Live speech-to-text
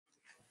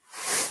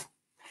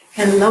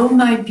Hello,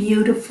 my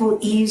beautiful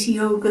Easy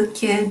Yoga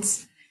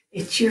kids.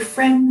 It's your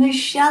friend Miss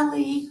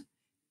Shelley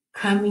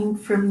coming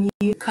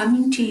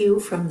to you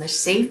from the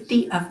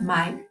safety of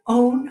my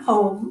own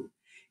home,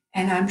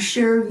 and I'm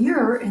sure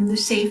you're in the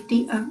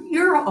safety of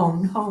your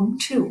own home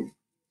too.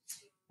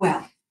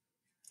 Well,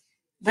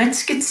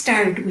 let's get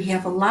started. We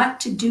have a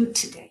lot to do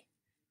today,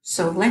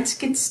 so let's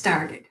get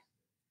started.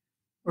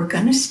 We're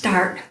going to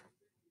start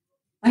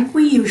like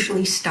we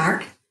usually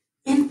start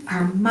in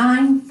our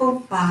mindful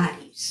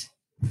bodies.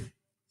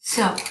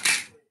 So,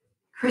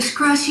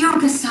 crisscross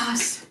yoga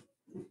sauce.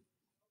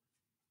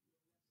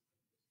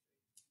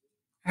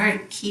 All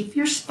right, keep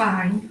your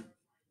spine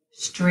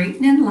straight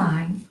and in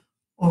line,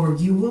 or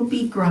you will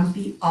be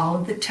grumpy all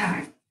the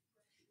time.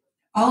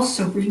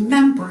 Also,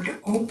 remember to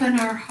open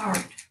our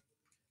heart.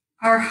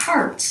 Our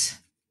hearts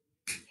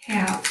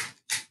have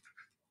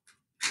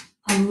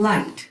a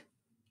light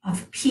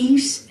of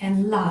peace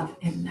and love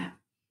in them.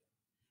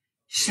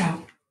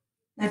 So,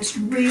 let's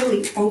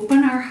really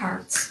open our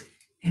hearts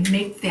and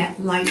make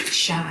that light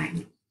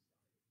shine.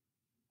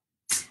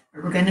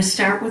 We're going to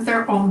start with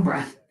our Om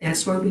breath.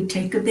 That's where we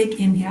take a big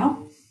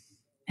inhale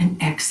and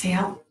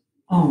exhale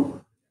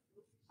Om.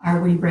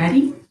 Are we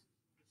ready?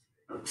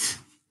 Oops.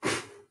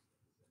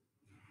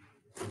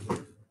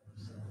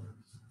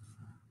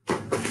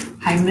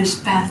 Hi, Miss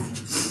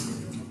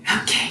Beth.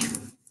 Okay.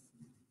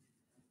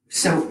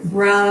 So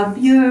rub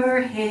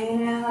your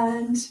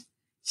hands,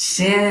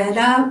 sit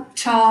up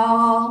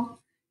tall,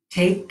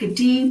 take a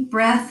deep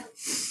breath.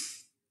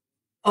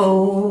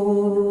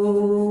 Om.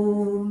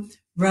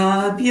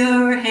 Rub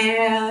your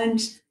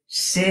hands,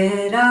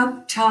 sit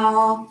up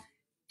tall,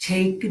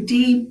 take a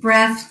deep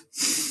breath.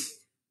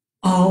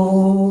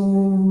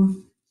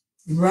 Om.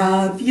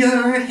 Rub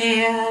your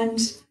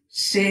hands,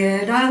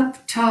 sit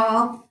up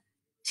tall,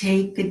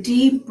 take a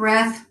deep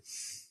breath.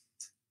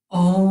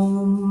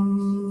 Om.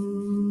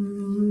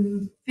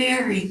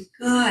 Very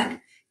good.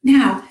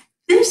 Now,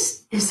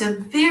 this is a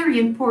very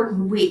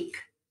important week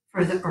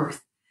for the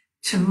earth.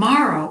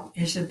 Tomorrow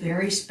is a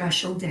very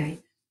special day.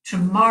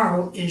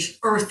 Tomorrow is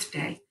Earth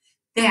Day.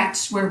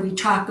 That's where we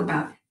talk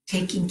about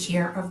taking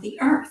care of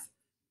the earth.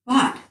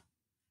 But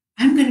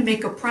I'm going to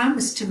make a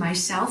promise to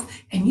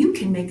myself, and you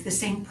can make the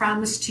same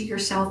promise to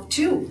yourself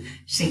too.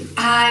 Say,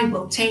 I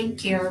will take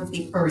care of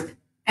the earth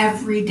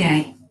every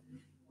day.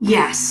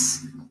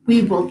 Yes,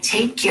 we will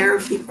take care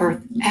of the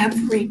earth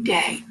every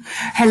day.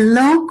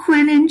 Hello,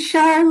 Quinn and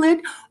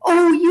Charlotte.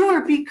 Oh, you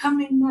are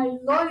becoming my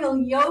loyal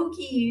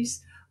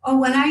yogis. Oh,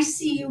 when I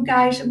see you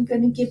guys, I'm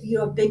going to give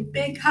you a big,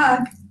 big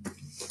hug.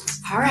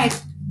 All right,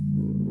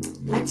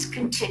 let's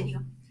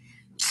continue.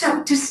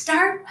 So to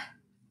start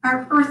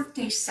our Earth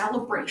Day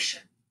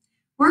celebration,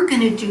 we're going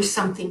to do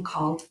something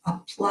called a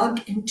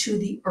plug into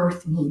the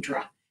earth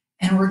mudra.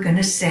 And we're going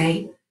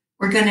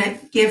to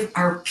give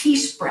our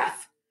peace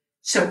breath.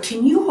 So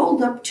can you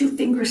hold up two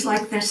fingers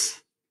like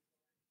this?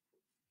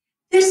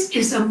 This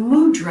is a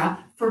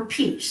mudra for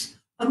peace.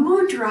 A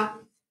mudra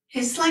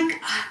is like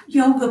a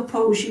yoga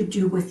pose you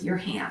do with your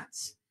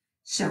hands.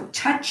 So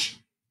touch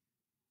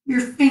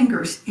your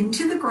fingers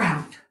into the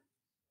ground.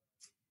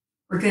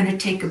 We're going to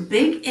take a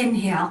big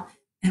inhale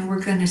and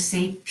we're going to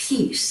say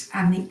peace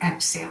on the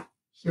exhale.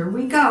 Here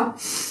we go.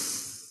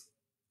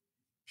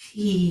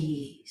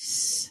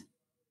 Peace.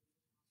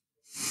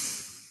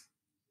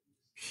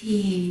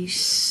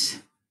 Peace.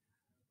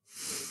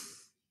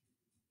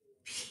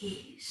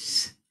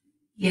 Peace.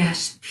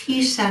 Yes,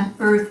 peace on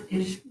earth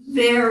is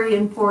very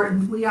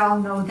important. We all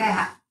know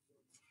that.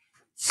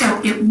 So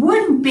it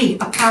wouldn't be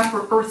a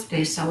proper Earth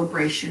Day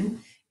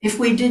celebration if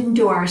we didn't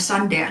do our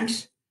sun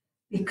dance,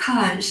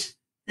 because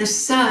the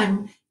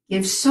sun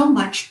gives so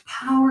much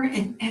power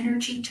and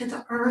energy to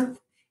the earth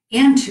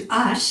and to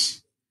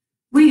us.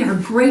 We are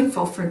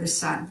grateful for the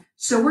sun.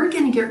 So we're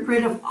going to get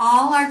rid of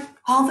all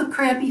the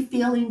crappy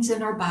feelings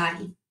in our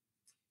body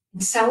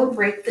and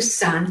celebrate the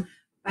sun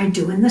by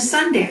doing the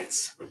sun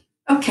dance.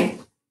 Okay,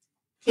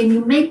 can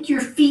you make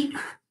your feet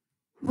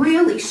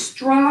really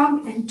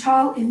strong and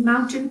tall in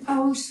mountain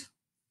pose?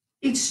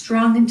 Feet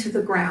strong into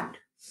the ground.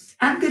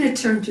 I'm going to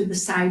turn to the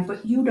side,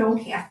 but you don't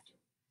have to.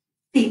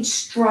 Feet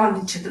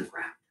strong into the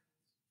ground.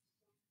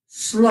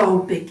 Slow,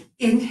 big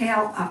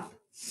inhale up.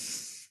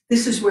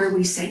 This is where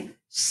we say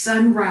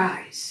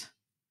sunrise.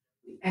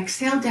 We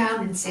exhale down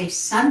and say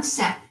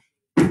sunset.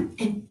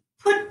 And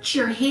put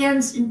your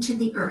hands into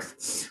the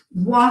earth.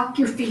 Walk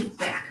your feet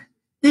back.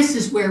 This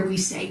is where we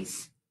say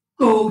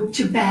go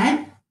to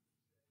bed.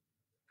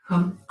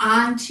 Come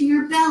onto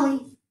your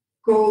belly.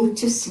 Go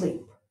to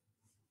sleep.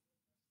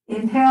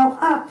 Inhale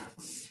up.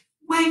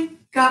 Wake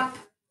up.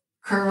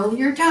 Curl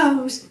your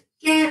toes.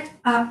 Get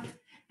up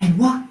and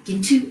walk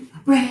into a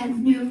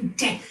brand new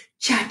day.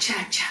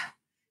 Cha-cha-cha.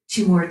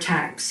 2 more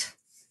times.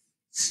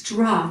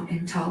 Strong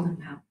and tall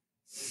and out.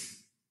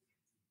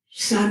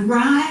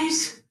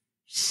 Sunrise,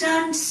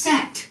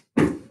 sunset.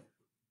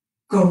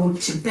 Go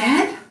to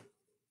bed.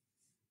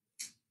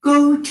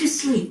 Go to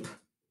sleep.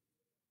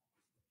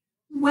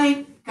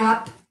 Wake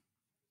up.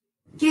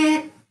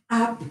 Get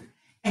up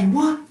and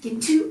walk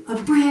into a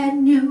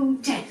brand new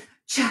day.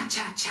 Cha-cha.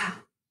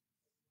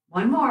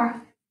 One more.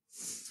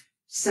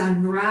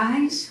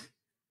 Sunrise.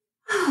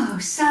 Oh,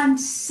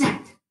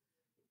 sunset.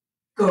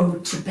 Go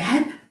to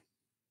bed.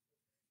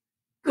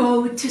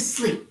 Go to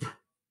sleep.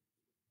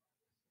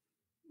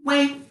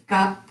 Wake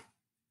up.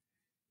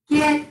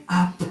 Get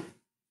up.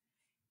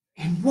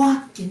 And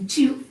walk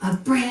into a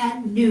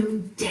brand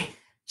new day.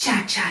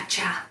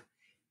 Cha-cha-cha.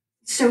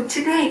 So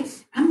today,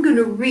 I'm going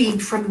to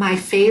read from my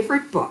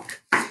favorite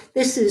book.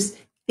 This is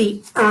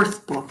The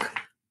Earth Book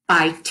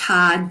by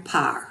Todd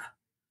Parr.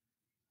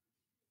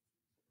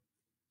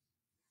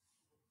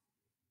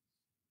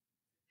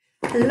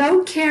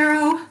 Hello,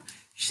 Carol.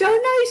 So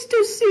nice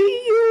to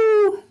see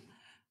you.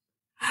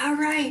 All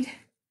right.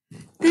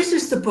 This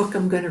is the book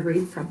I'm going to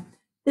read from.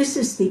 This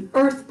is The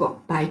Earth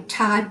Book by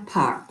Todd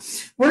Parr.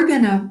 We're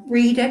going to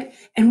read it,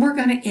 and we're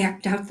going to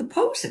act out the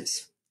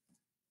poses.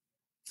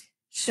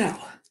 So,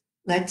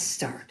 let's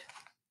start.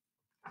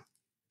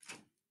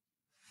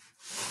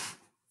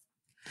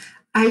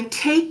 I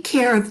take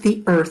care of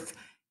the earth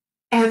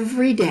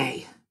every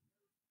day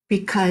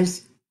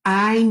because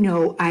I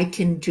know I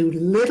can do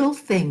little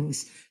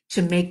things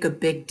to make a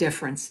big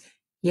difference.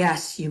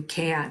 Yes, you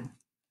can.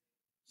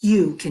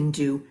 You can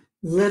do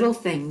little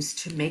things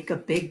to make a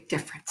big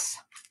difference.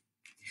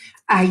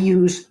 I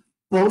use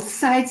both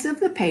sides of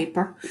the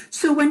paper,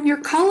 so when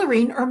you're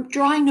coloring or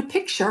drawing a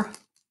picture,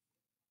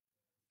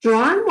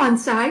 draw on one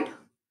side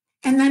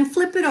and then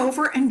flip it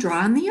over and draw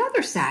on the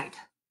other side.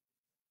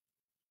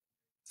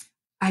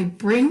 I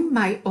bring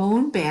my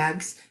own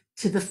bags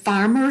to the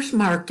farmer's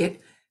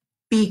market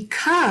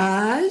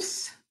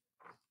because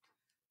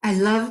I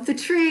love the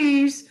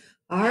trees.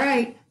 All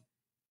right,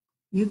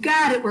 you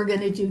got it. We're going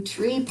to do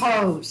tree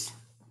pose.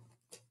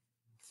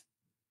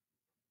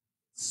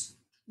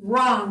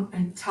 Strong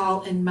and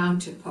tall and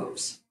mountain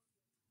pose.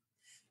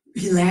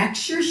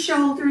 Relax your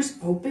shoulders,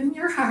 open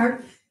your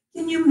heart.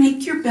 Can you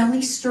make your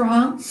belly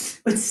strong,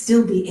 but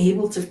still be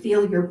able to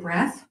feel your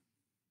breath?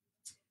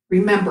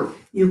 Remember,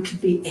 you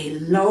could be a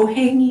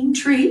low-hanging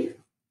tree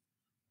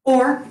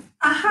or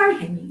a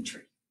high-hanging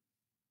tree.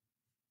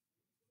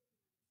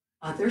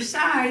 Other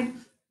side,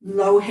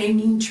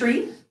 low-hanging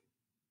tree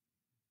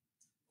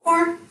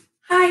or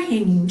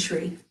high-hanging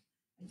tree.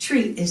 A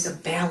tree is a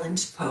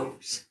balanced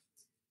pose.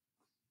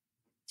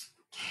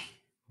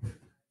 Okay.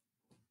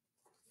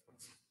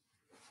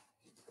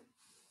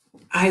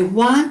 I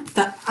want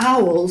the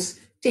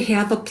owls to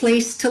have a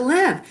place to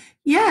live.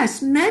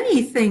 Yes,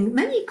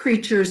 many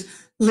creatures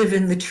live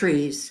in the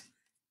trees.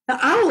 The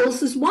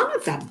owls is one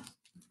of them.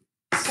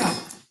 So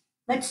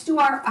let's do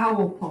our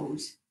owl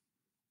pose.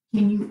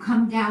 Can you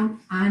come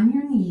down on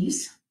your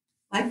knees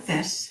like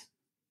this?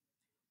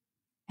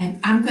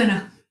 And I'm going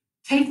to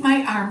take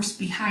my arms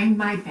behind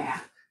my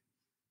back.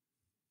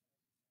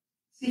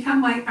 See how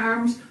my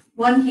arms,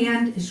 one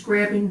hand is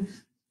grabbing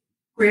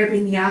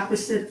the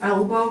opposite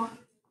elbow? All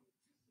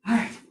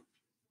right.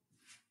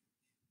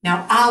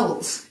 Now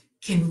owls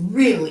can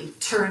really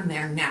turn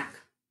their neck.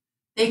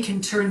 They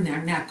can turn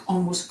their neck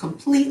almost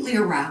completely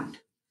around.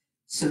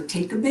 So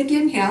take a big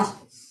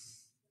inhale,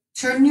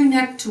 turn your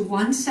neck to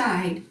one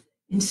side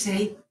and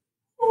say,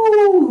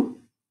 ooh,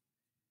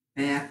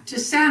 back to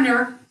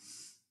center,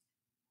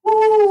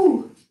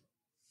 ooh,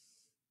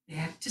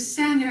 back to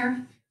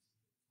center,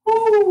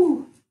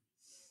 ooh,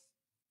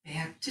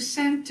 back to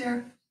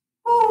center,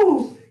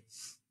 ooh,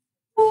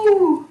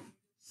 ooh,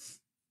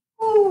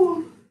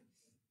 ooh,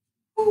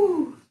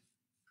 ooh.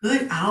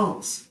 Good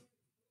owls.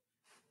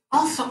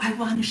 Also, I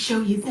want to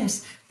show you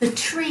this. The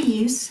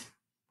trees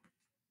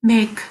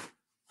make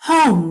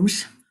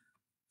homes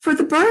for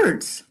the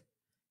birds.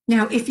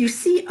 Now, if you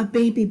see a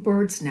baby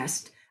bird's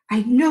nest,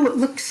 I know it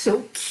looks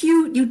so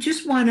cute. You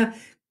just want to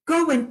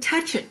go and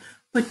touch it,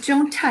 but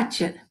don't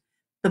touch it.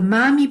 The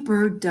mommy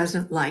bird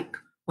doesn't like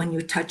when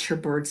you touch her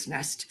bird's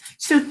nest.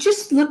 So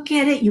just look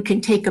at it. You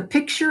can take a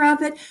picture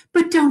of it,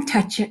 but don't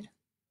touch it.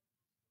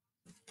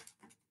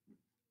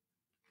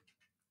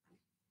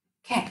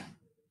 Okay.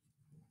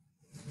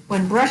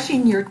 When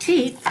brushing your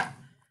teeth,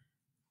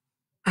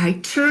 I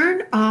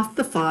turn off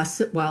the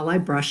faucet while I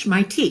brush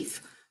my teeth.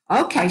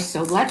 Okay,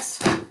 so let's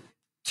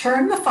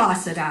turn the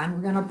faucet on.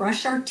 We're going to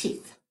brush our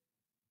teeth.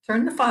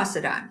 Turn the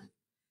faucet on.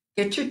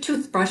 Get your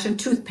toothbrush and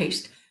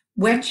toothpaste.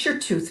 Wet your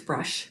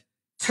toothbrush.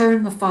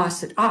 Turn the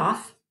faucet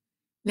off.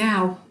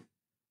 Now,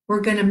 we're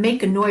going to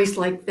make a noise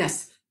like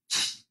this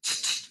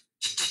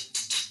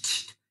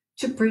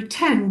to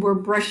pretend we're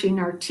brushing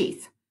our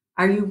teeth.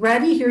 Are you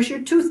ready? Here's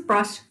your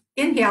toothbrush.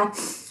 Inhale.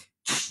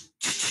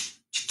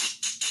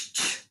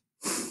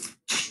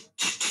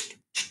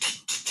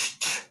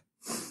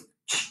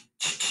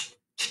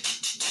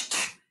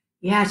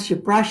 Yes, you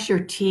brush your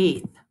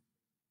teeth.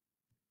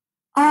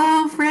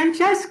 Oh,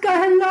 Francesca,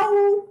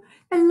 hello.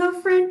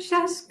 Hello,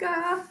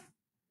 Francesca.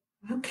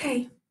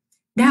 Okay,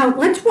 now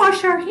let's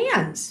wash our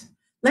hands.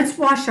 Let's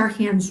wash our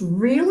hands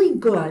really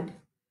good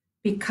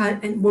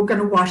and we're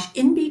going to wash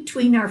in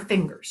between our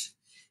fingers.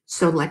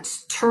 So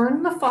let's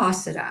turn the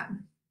faucet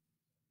on.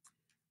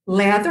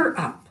 Lather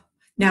up.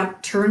 Now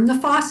turn the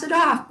faucet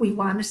off. We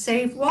want to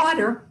save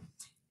water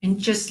and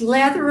just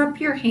lather up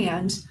your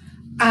hands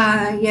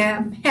I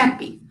am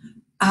happy.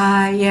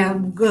 I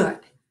am good.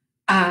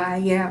 I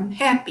am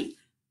happy.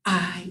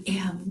 I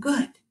am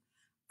good.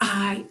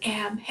 I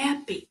am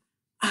happy.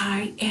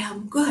 I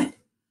am good.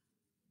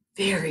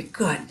 Very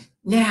good.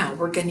 Now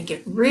we're going to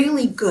get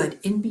really good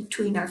in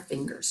between our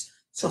fingers.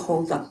 So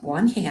hold up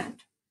one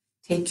hand.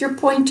 Take your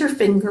pointer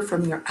finger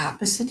from your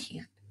opposite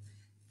hand.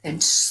 Then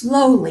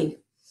slowly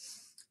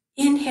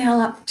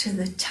inhale up to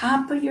the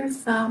top of your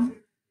thumb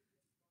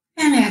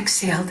and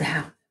exhale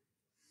down.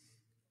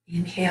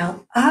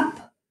 Inhale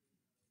up,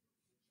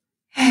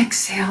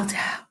 exhale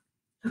down.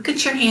 Look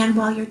at your hand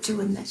while you're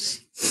doing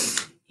this.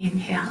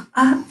 Inhale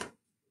up,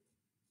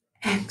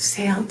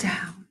 exhale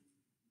down.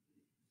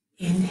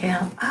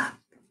 Inhale up,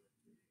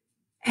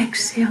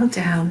 exhale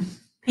down.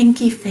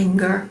 Pinky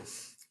finger,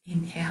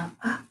 inhale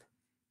up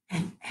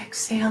and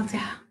exhale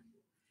down.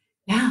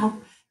 Now,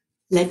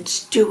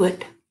 let's do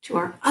it to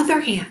our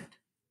other hand.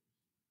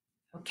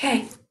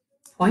 Okay,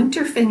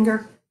 pointer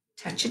finger,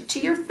 touch it to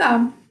your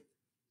thumb.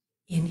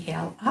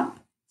 Inhale up.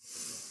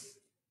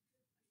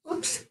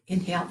 Oops,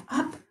 inhale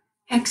up,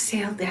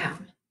 exhale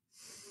down.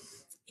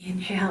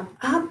 Inhale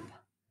up,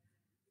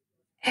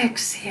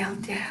 exhale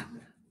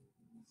down.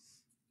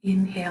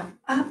 Inhale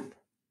up,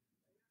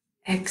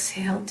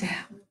 exhale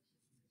down.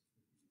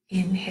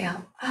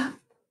 Inhale up,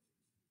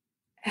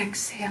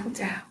 exhale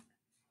down.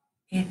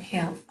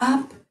 Inhale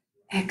up,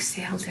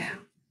 exhale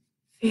down.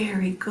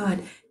 Very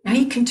good. Now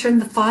you can turn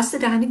the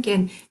faucet on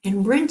again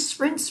and rinse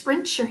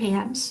your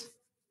hands.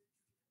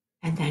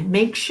 And then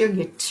make sure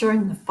you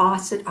turn the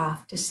faucet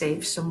off to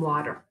save some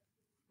water.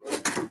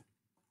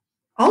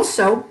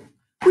 Also,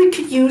 we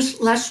could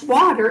use less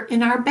water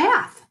in our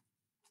bath.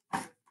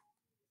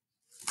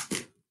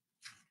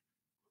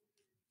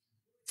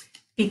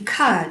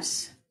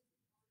 Because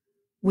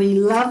we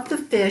love the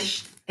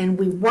fish and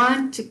we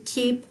want to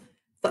keep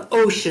the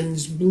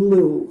oceans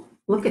blue.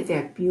 Look at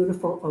that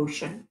beautiful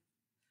ocean.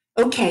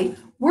 Okay,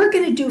 we're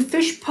going to do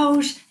fish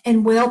pose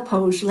and whale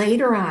pose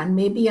later on,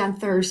 maybe on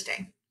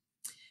Thursday.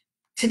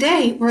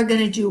 Today, we're going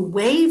to do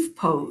wave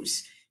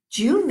pose.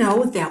 Do you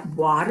know that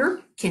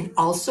water can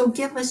also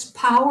give us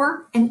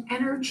power and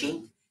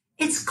energy?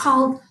 It's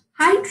called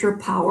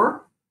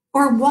hydropower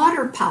or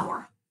water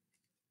power.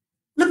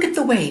 Look at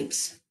the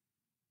waves.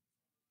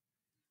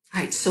 All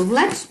right, so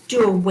let's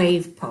do a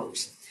wave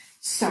pose.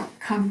 So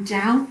come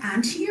down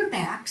onto your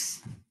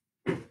backs.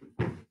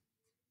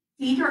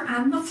 Feet are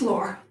on the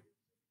floor.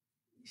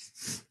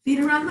 Feet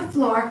are on the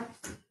floor.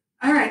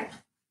 All right,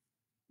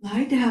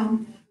 lie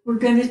down. We're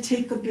going to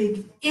take a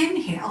big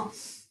inhale,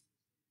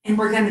 and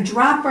we're going to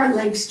drop our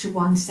legs to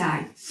one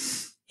side.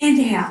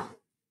 Inhale.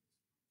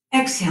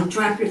 Exhale,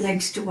 drop your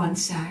legs to one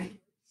side.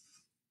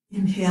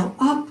 Inhale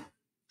up,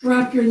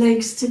 drop your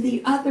legs to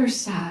the other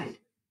side.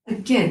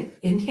 Again,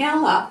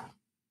 inhale up,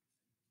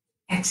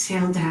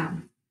 exhale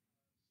down.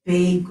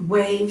 Big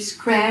waves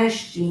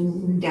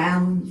crashing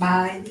down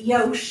by the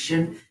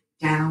ocean,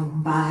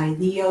 down by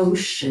the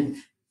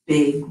ocean.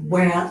 Big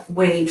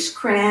waves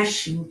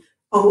crashing.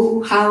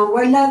 Oh, how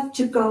I love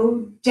to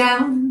go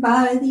down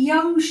by the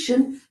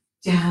ocean,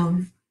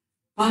 down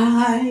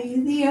by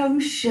the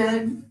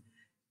ocean.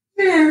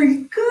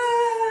 Very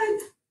good.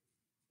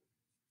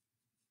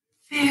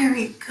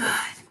 Very good.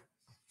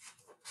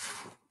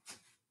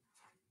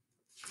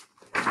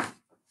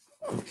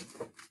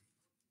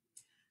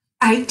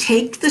 I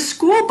take the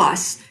school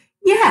bus.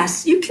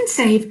 Yes, you can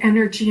save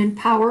energy and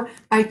power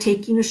by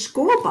taking a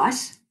school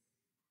bus.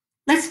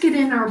 Let's get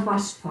in our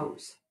bus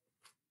pose.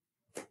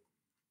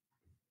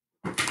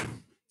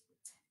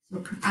 So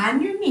come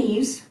on your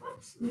knees.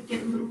 Oops, let me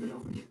get a little bit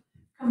over here.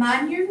 Come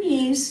on your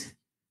knees.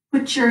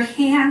 Put your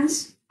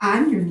hands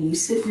on your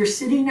knees. You're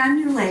sitting on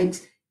your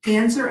legs.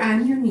 Hands are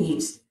on your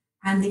knees.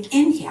 On the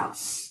inhale,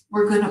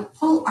 we're going to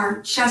pull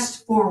our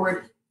chest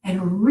forward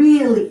and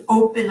really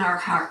open our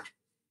heart.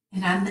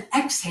 And on the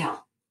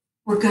exhale,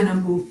 we're going to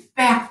move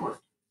backward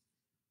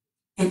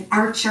and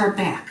arch our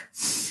back.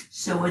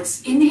 So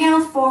it's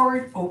inhale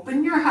forward,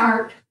 open your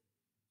heart.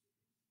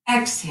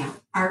 Exhale,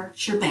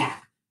 arch your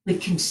back. We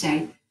can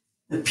say,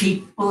 the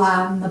people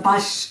on the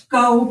bus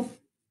go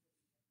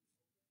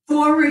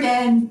forward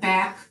and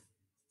back,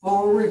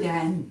 forward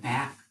and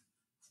back,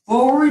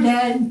 forward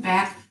and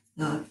back.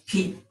 The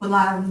people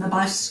on the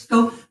bus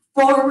go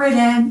forward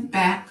and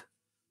back,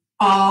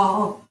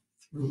 all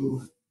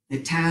through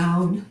the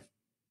town.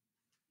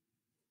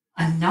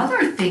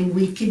 Another thing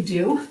we can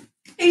do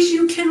is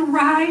you can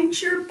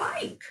ride your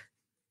bike.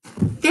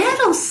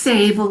 That'll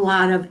save a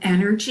lot of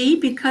energy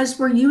because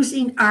we're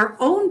using our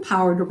own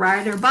power to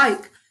ride our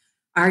bike.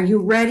 Are you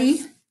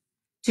ready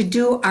to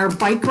do our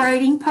bike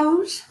riding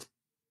pose?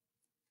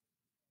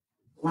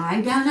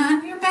 Lie down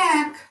on your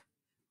back,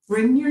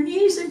 bring your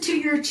knees into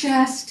your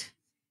chest,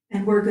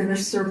 and we're going to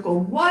circle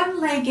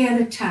one leg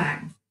at a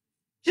time.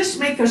 Just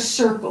make a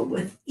circle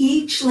with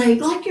each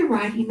leg like you're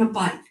riding a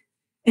bike.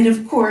 And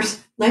of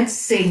course, let's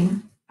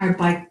sing our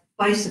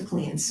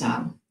bicycling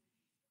song.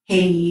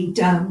 Hey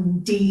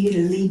dum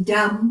deedly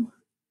dum,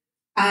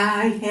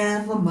 I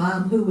have a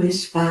mom who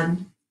is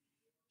fun.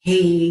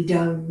 Hey,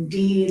 dum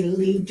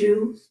diddly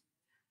do.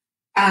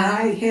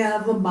 I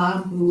have a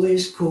mom who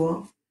is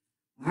cool.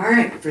 All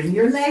right, bring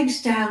your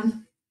legs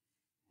down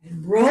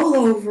and roll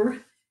over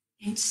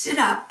and sit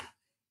up.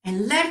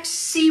 And let's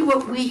see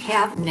what we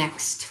have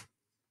next.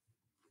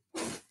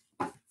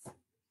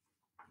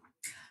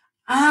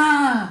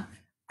 Ah,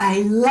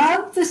 I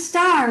love the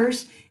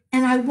stars,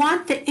 and I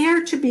want the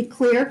air to be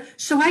clear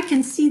so I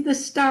can see the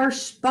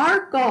stars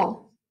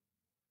sparkle.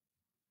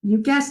 You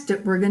guessed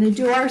it, we're going to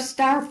do our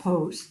star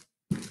pose.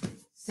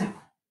 So,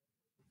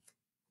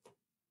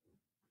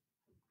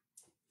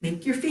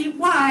 make your feet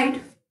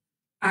wide,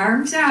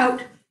 arms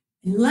out,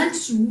 and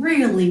let's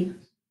really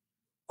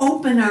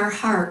open our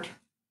heart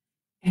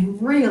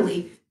and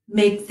really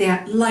make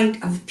that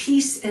light of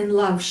peace and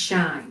love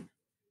shine.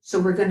 So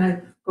we're going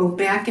to go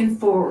back and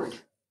forward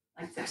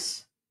like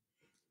this.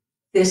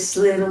 This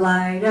little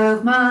light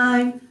of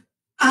mine,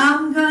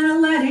 I'm going to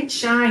let it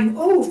shine.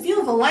 Oh,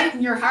 feel the light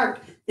in your heart.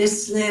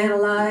 This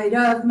little light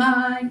of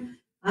mine,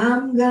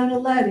 I'm going to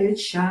let it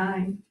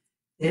shine.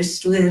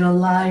 This little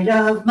light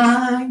of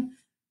mine,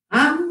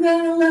 I'm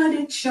going to let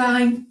it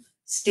shine.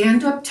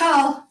 Stand up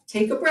tall.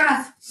 Take a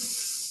breath.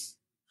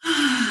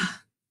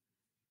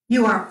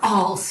 You are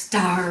all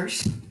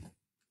stars.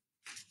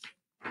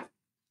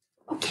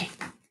 Okay.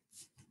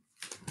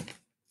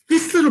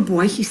 This little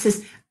boy, he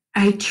says,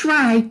 I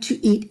try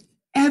to eat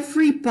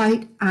every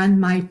bite on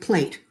my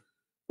plate.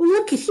 Well,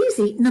 look, he's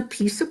eating a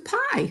piece of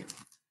pie.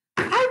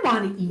 I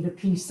want to eat a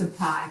piece of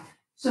pie.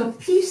 So a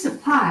piece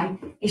of pie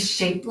is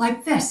shaped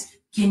like this.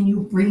 Can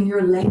you bring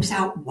your legs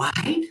out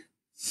wide?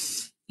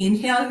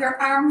 Inhale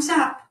your arms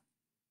up.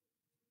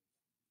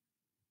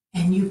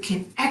 And you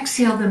can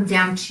exhale them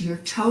down to your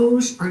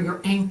toes or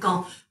your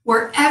ankle,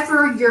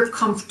 wherever you're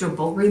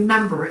comfortable.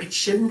 Remember, it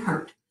shouldn't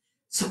hurt.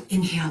 So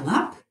inhale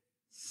up,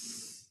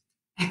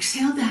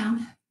 exhale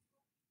down,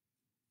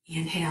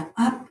 inhale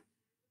up,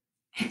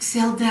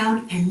 exhale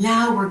down, and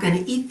now we're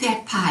going to eat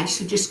that pie.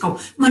 So just go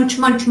munch,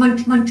 munch,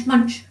 munch, munch,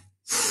 munch.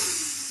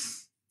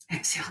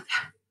 Exhale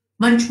down.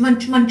 Munch,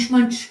 munch, munch,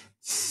 munch.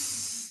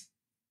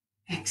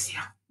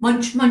 Exhale.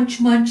 Munch, munch,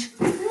 munch.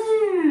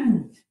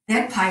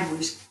 That pie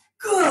was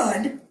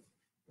good.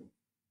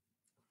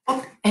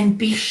 Oh, and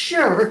be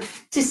sure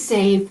to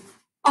save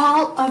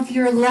all of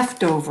your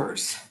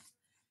leftovers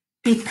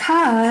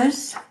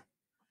because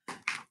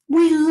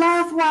we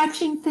love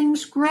watching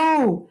things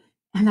grow.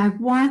 And I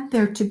want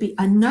there to be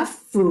enough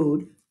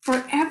food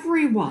for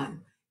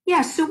everyone.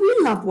 Yeah, so we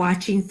love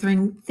watching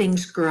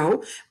things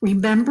grow.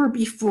 Remember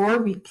before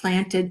we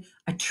planted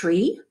a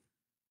tree?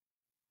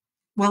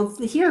 Well,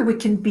 here we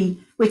can be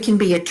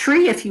a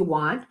tree if you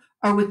want,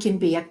 or we can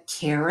be a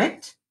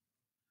carrot,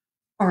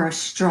 or a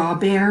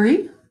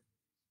strawberry,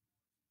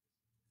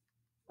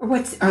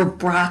 or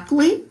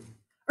broccoli,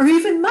 or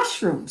even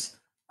mushrooms.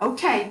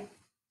 Okay,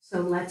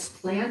 so let's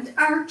plant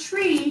our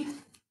tree.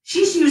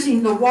 She's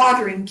using the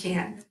watering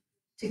can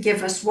to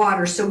give us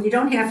water so we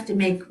don't have to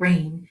make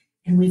rain.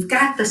 And we've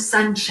got the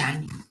sun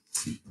shining.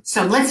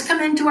 So let's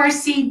come into our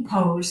seed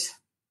pose.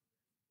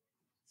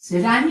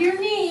 Sit on your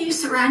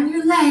knees or on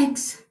your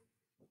legs.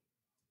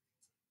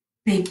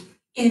 Big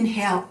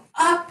inhale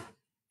up.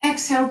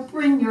 Exhale,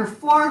 bring your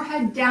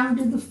forehead down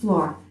to the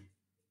floor.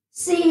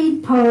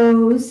 Seed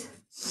pose.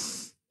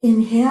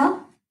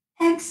 Inhale,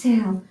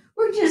 exhale.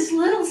 We're just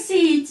little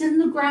seeds in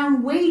the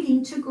ground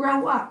waiting to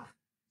grow up.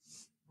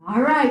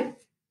 All right.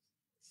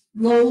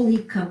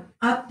 Slowly come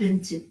up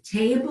into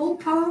table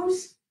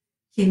pose.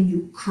 Can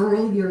you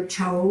curl your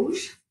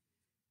toes?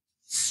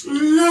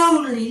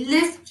 Slowly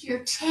lift your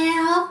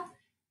tail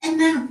and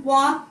then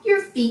walk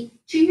your feet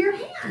to your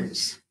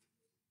hands.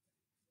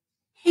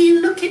 Hey,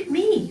 look at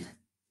me.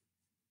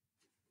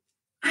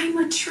 I'm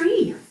a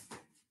tree.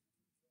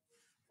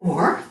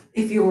 Or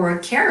if you were a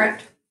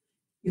carrot,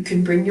 you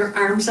can bring your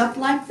arms up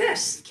like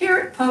this,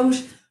 carrot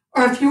pose.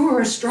 Or if you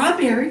were a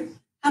strawberry,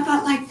 how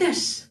about like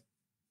this?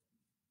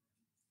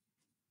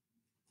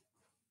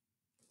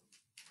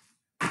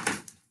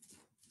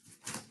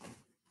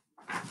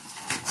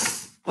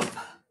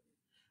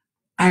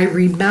 I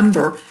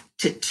remember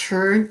to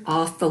turn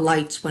off the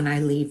lights when I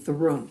leave the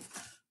room.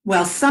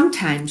 Well,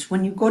 sometimes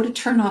when you go to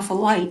turn off a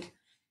light,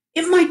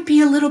 it might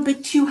be a little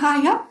bit too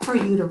high up for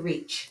you to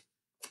reach.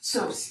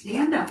 So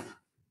stand up.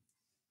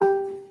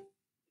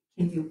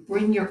 Can you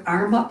bring your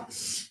arm up?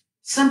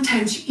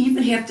 Sometimes you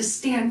even have to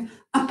stand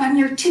up on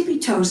your tippy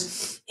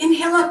toes.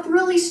 Inhale up,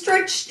 really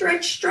stretch,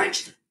 stretch,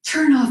 stretch.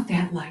 Turn off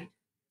that light.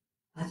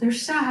 Other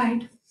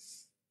side.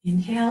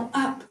 Inhale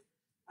up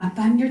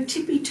on your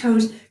tippy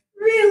toes.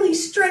 Really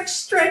stretch,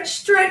 stretch,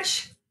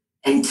 stretch,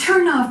 and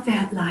turn off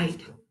that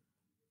light.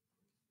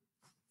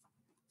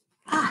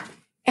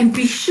 And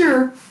be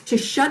sure to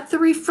shut the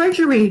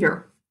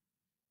refrigerator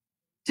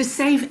to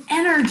save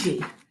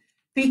energy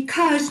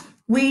because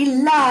we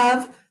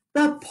love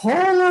the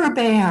polar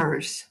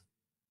bears.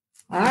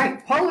 All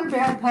right, polar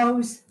bear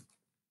pose.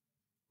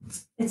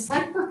 It's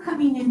like we're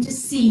coming into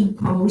seed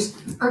pose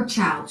or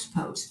child's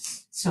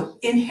pose. So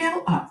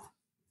inhale up.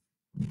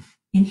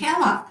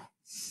 Inhale up.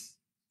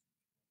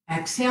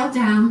 Exhale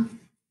down.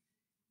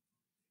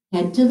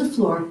 head to the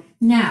floor.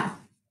 Now,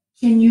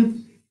 can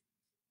you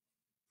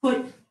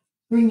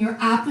bring your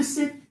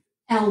opposite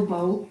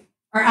elbow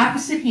or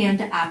opposite hand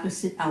to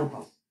opposite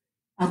elbow?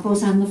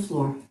 Elbows on the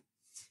floor.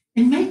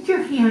 And make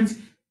your hands,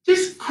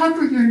 just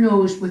cover your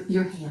nose with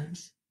your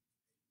hands.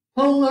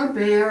 Polar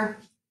bear.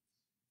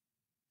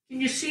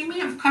 Can you see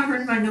me? I'm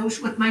covering my nose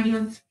with my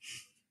hands.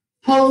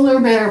 Polar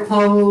bear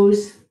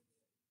pose.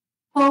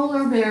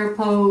 Polar bear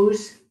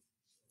pose.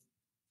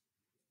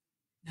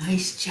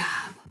 Nice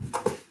job.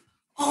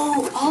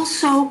 Oh,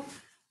 also,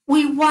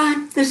 we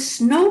want the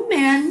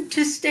snowman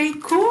to stay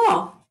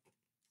cool.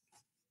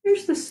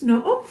 Here's the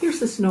snow. Oh, here's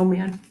the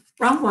snowman.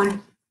 Wrong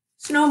one.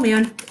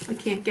 Snowman. I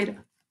can't get it.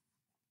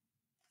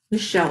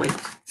 Miss Shelley.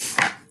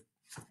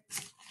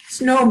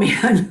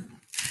 Snowman.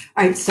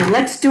 All right, so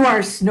let's do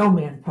our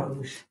snowman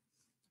pose.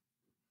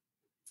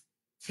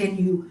 Can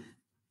you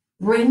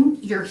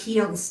bring your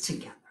heels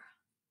together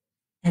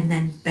and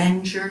then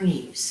bend your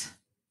knees?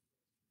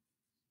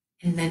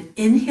 And then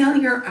inhale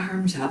your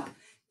arms up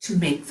to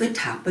make the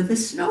top of the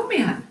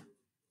snowman.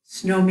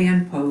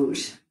 Snowman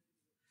pose.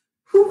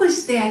 Who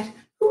was that?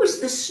 Who was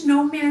the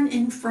snowman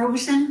in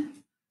Frozen?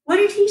 What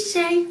did he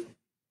say?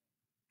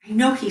 I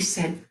know he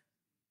said,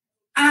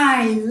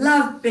 I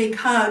love big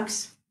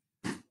hugs.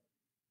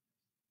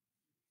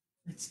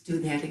 Let's do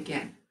that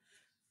again.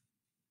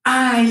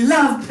 I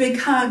love big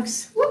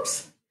hugs.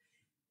 Whoops.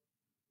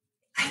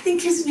 I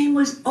think his name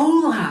was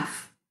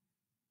Olaf.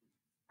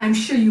 I'm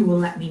sure you will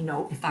let me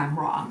know if I'm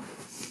wrong.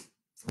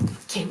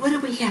 Okay, what do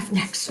we have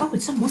next? Oh,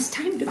 it's almost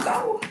time to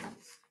go.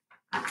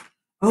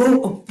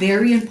 Oh,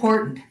 very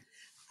important.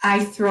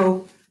 I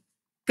throw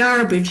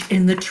garbage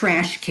in the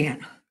trash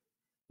can.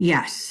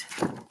 Yes.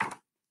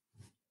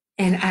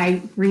 And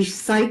I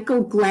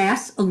recycle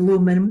glass,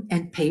 aluminum,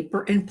 and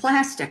paper and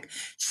plastic.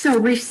 So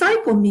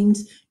recycle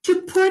means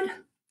to put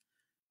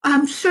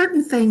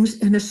certain things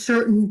in a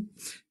certain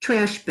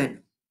trash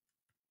bin.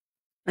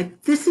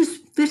 Like this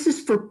is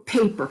for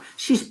paper.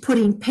 She's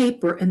putting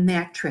paper in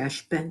that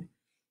trash bin.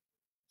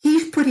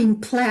 He's putting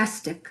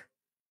plastic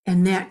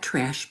in that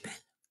trash bin.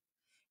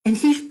 And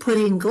he's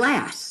putting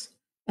glass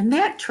in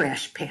that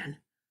trash can.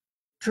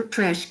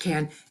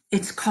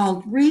 It's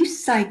called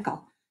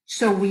recycle.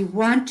 So we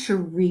want to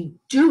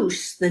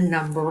reduce the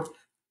number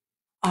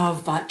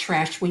of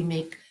trash we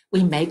make.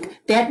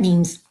 That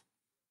means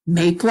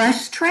make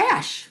less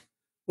trash.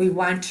 We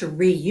want to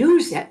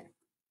reuse it.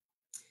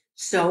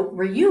 So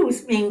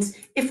reuse means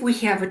if we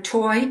have a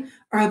toy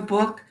or a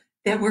book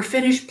that we're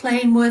finished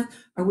playing with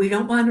or we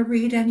don't want to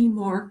read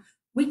anymore,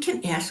 we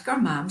can ask our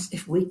moms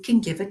if we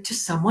can give it to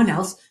someone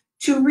else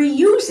to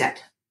reuse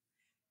it.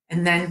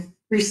 And then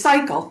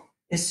recycle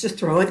is to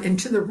throw it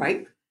into the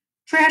right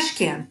trash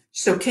can.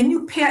 So can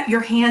you pat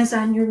your hands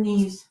on your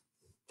knees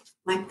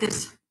like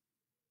this?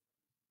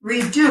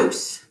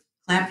 Reduce.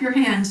 Clap your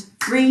hands.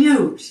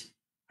 Reuse.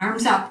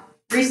 Arms up.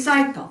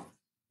 Recycle.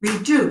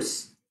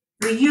 Reduce.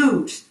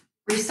 Reuse.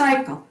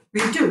 Recycle.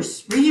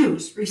 Reduce.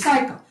 Reuse.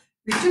 Recycle.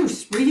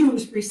 Reduce.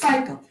 Reuse.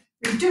 Recycle.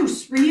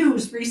 Reduce.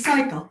 Reuse.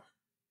 Recycle.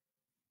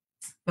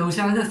 Those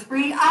are the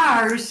 3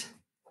 R's.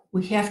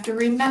 We have to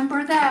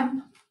remember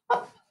them.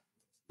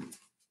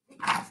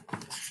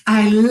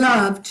 I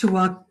love to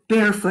walk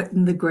barefoot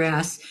in the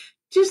grass.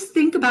 Just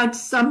think about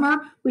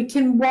summer. We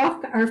can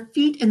walk our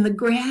feet in the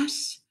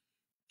grass.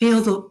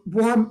 Feel the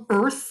warm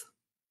earth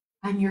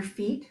on your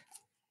feet.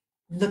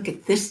 Look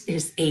at this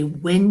is a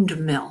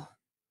windmill.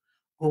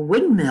 A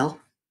windmill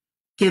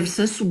gives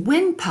us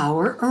wind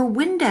power or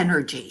wind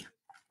energy.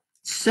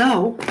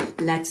 So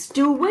let's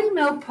do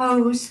windmill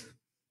pose.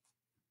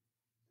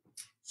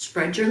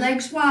 Spread your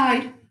legs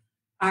wide,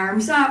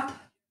 arms up.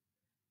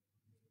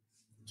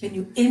 Can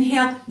you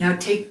inhale? Now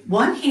take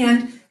one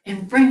hand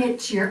and bring it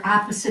to your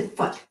opposite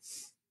foot.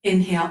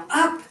 Inhale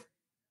up,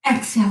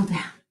 exhale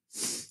down.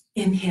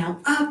 Inhale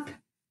up,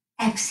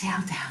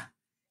 exhale down.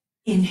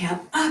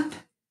 Inhale up,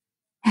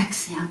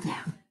 exhale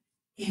down.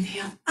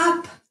 Inhale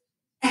up,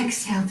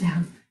 exhale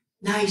down.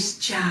 Nice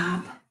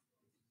job.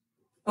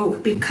 Oh,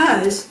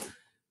 because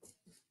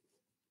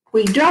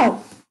we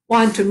don't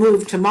want to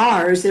move to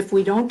Mars if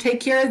we don't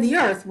take care of the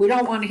Earth. We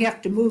don't want to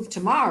have to move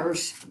to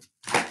Mars.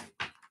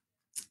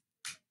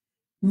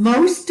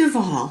 Most of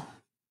all,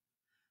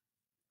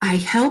 I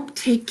help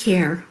take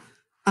care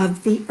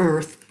of the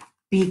Earth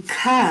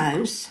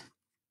because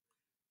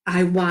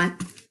I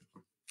want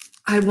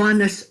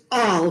us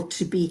all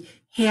to be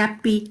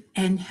happy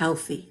and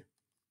healthy.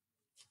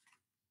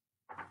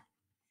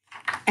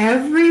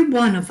 Every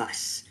one of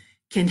us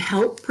can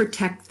help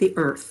protect the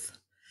Earth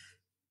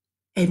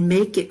and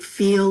make it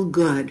feel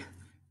good.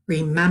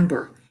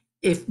 Remember,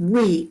 if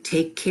we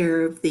take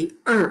care of the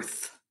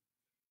Earth,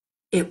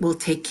 it will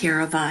take care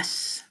of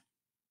us.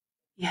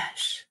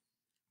 Yes,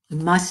 we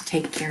must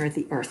take care of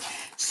the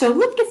Earth. So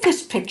look at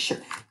this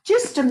picture.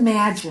 Just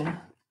imagine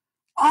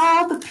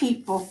all the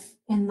people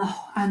on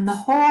the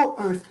whole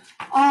Earth,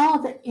 all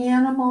the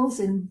animals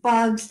and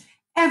bugs,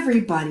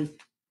 everybody,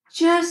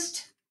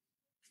 just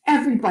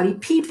everybody,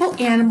 people,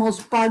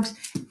 animals, bugs,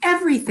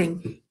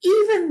 everything,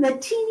 even the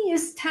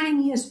teeniest,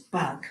 tiniest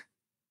bug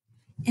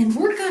And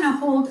we're going to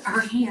hold our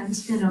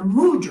hands in a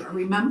mudra.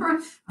 Remember,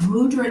 a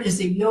mudra is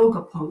a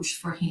yoga pose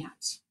for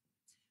hands.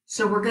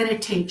 So we're going to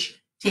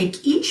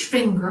take each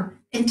finger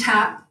and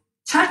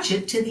touch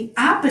it to the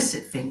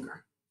opposite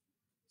finger.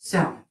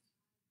 So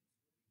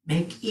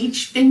make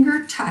each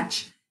finger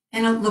touch,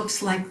 and it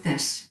looks like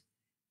this.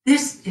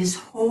 This is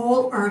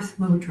whole earth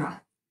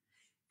mudra.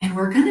 And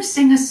we're going to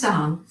sing a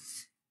song.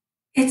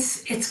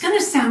 It's going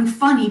to sound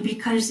funny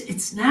because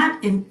it's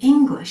not in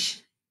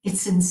English.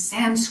 It's in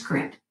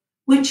Sanskrit,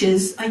 which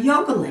is a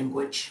yoga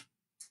language.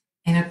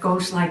 And it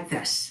goes like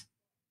this.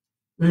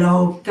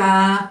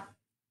 Loka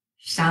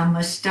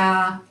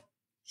samasta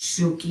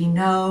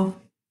sukhino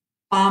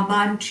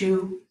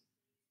bhavantu.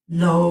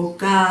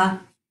 Loka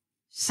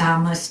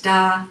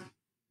samasta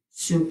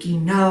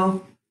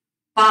sukhino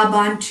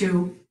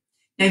bhavantu.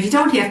 Now, you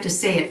don't have to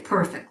say it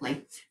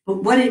perfectly,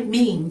 but what it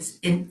means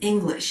in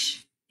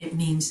English, it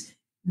means,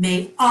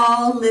 may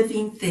all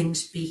living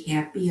things be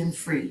happy and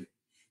free.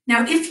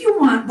 Now, if you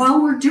want,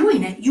 while we're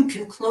doing it, you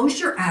can close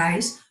your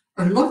eyes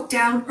or look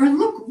down or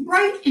look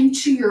right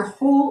into your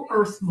whole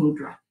earth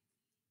mudra.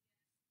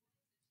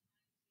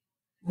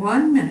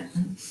 1 minute.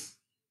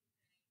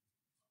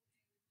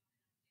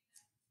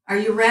 Are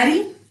you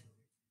ready?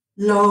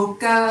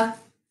 Loka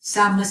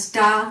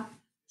samasta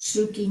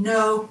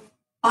sukhino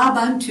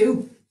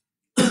bhavantu.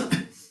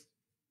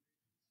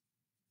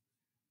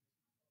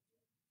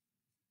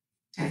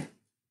 Okay.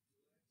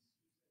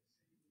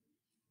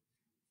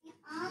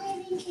 All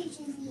living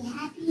creatures be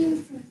happy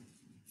and free.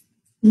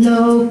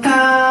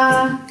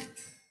 Loka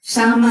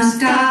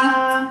samasta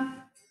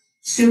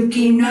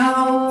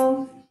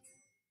sukhino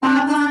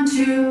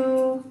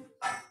bhavantu.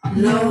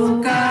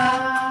 Loka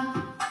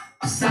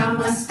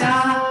samasta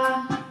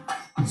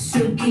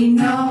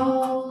sukhino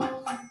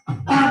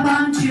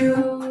bhavantu.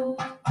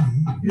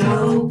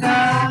 Loka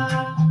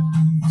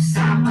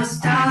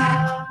samasta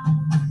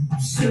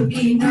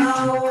sukhino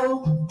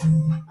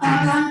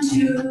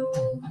bhavantu.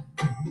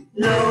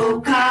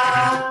 Loka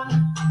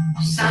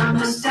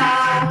samasta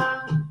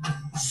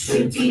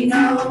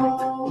sukhino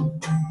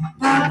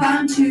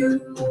bhavantu.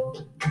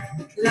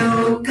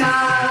 Loka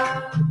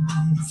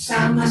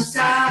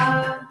samasta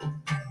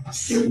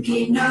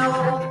sukhino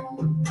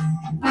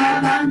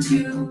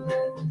bhavantu.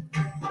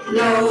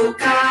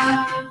 Loka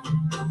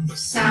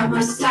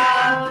samasta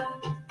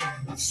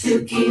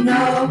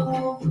sukhino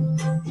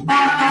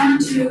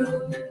bhavantu.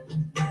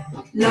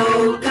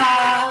 Loka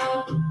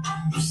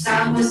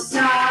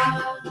samasta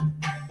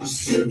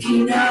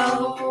sukhino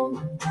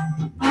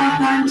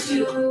bhavantu.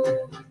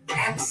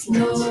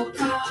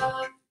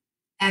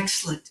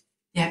 Excellent.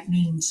 That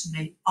means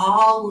may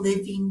all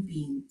living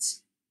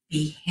beings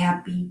be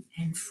happy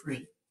and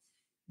free.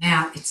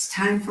 Now it's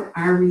time for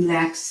our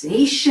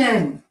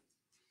relaxation.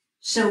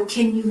 So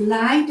can you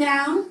lie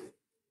down?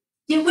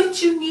 Get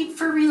what you need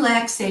for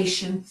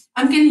relaxation.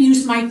 I'm going to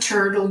use my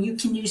turtle. You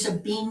can use a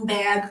bean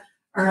bag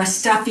or a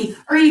stuffy,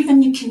 or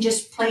even you can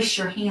just place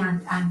your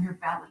hand on your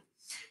belly.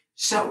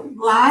 So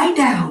lie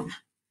down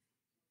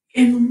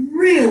and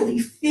really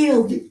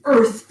feel the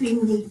earth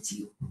beneath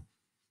you.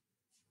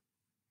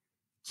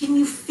 Can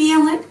you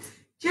feel it?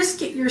 Just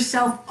get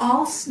yourself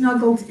all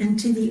snuggled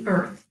into the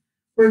earth.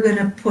 We're going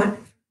to put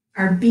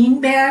our bean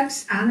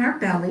bags on our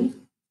belly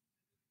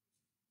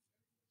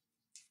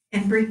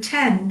and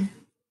pretend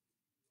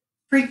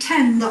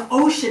the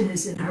ocean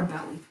is in our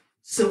belly.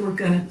 So we're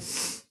going to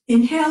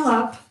inhale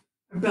up,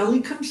 our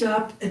belly comes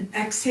up, and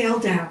exhale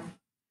down,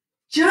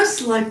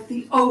 just like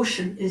the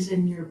ocean is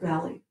in your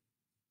belly.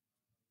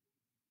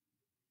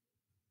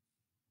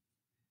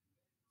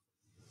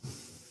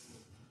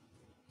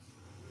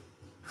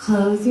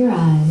 Close your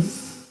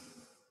eyes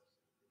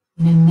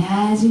and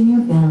imagine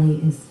your belly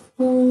is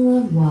full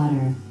of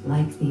water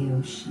like the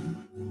ocean.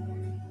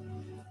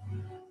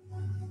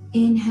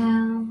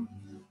 Inhale,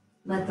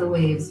 let the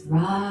waves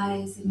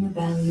rise in your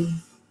belly.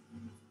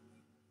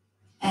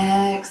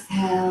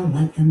 Exhale,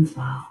 let them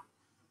fall.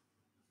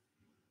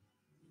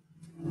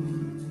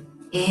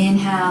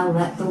 Inhale,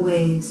 let the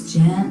waves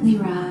gently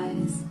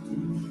rise.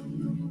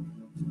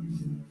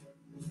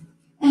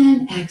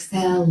 And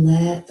exhale,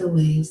 let the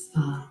waves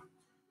fall.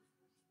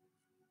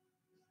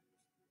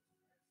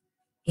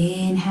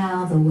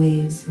 Inhale, the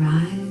waves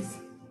rise.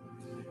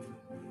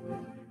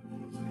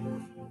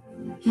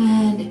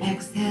 And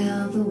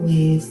exhale, the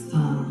waves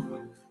fall.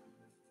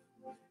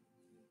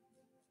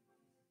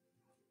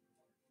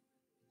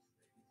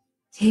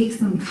 Take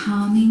some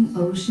calming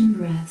ocean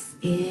breaths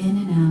in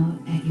and out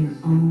at your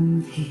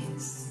own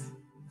pace.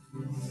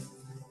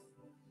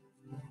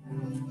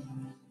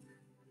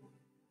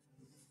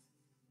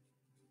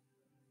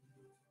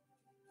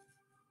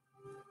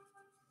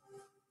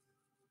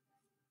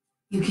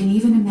 You can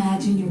even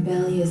imagine your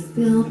belly is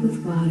filled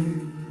with water,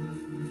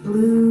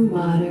 blue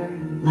water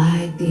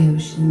like the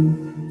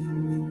ocean.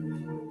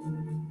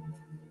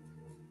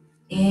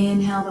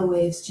 Inhale, the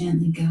waves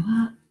gently go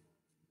up.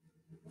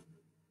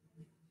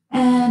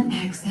 And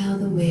exhale,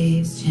 the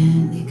waves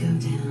gently go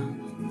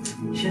down.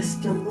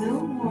 Just a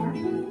little more.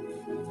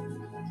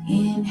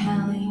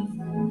 Inhaling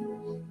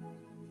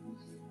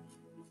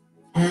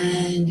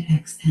and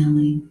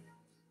exhaling.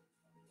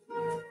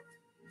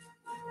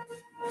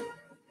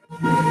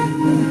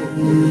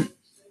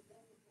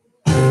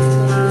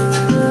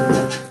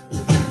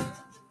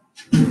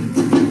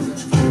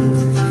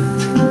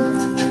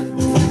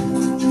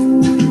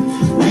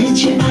 Let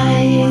your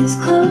eyes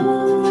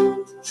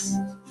close.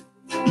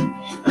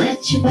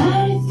 Let your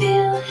body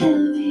feel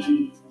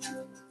heavy.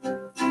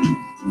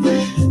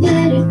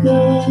 Let it go.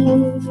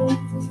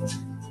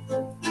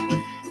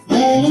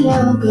 Let it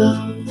all go.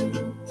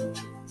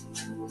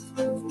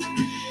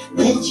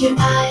 Let your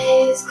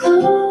eyes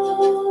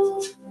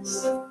close.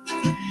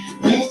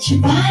 Let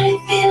your body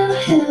feel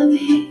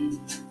heavy.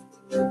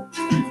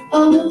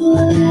 Oh,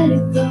 let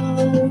it go.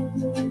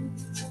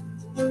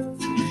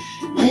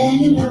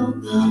 Let it all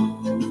go.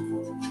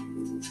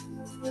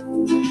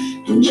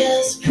 And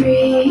just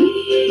breathe.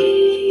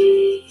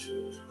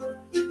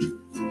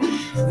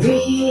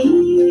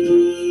 Breathe.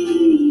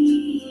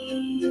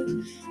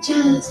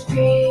 Just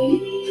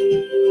breathe.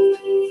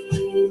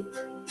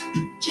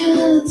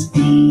 Just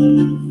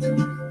be.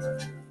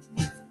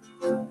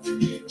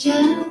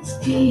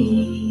 Just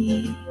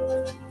be.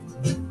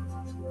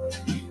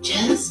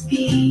 Just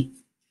be.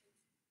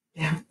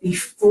 Now,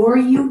 before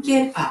you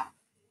get up,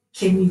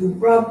 can you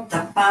rub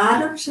the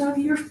bottoms of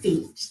your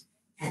feet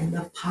and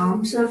the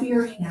palms of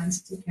your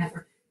hands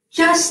together,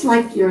 just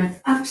like you're an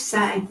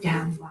upside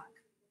down log?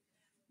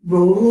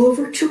 Roll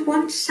over to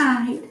one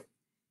side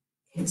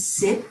and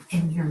sit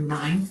in your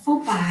mindful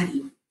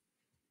body,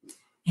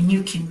 and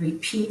you can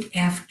repeat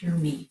after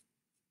me.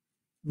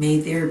 May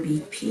there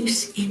be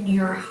peace in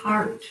your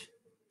heart.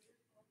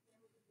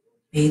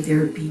 May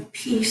there be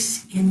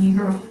peace in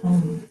your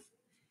home.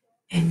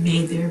 And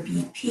may there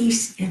be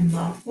peace in the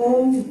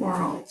whole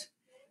world.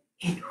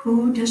 And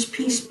who does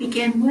peace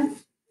begin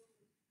with?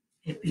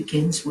 It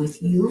begins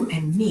with you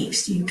and me.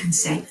 So you can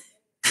say,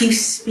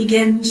 peace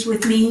begins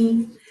with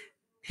me.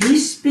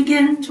 Peace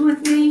begins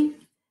with me.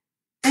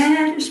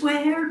 That is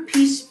where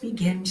peace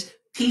begins.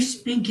 Peace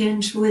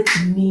begins with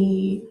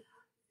me.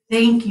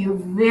 Thank you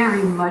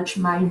very much,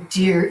 my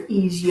dear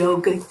Ease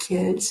Yoga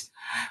kids.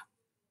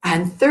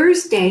 On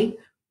Thursday,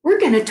 we're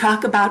going to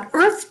talk about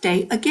Earth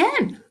Day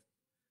again.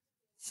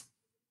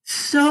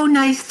 So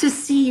nice to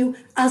see you.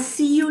 I'll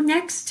see you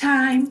next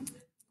time.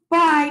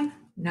 Bye.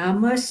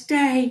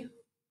 Namaste.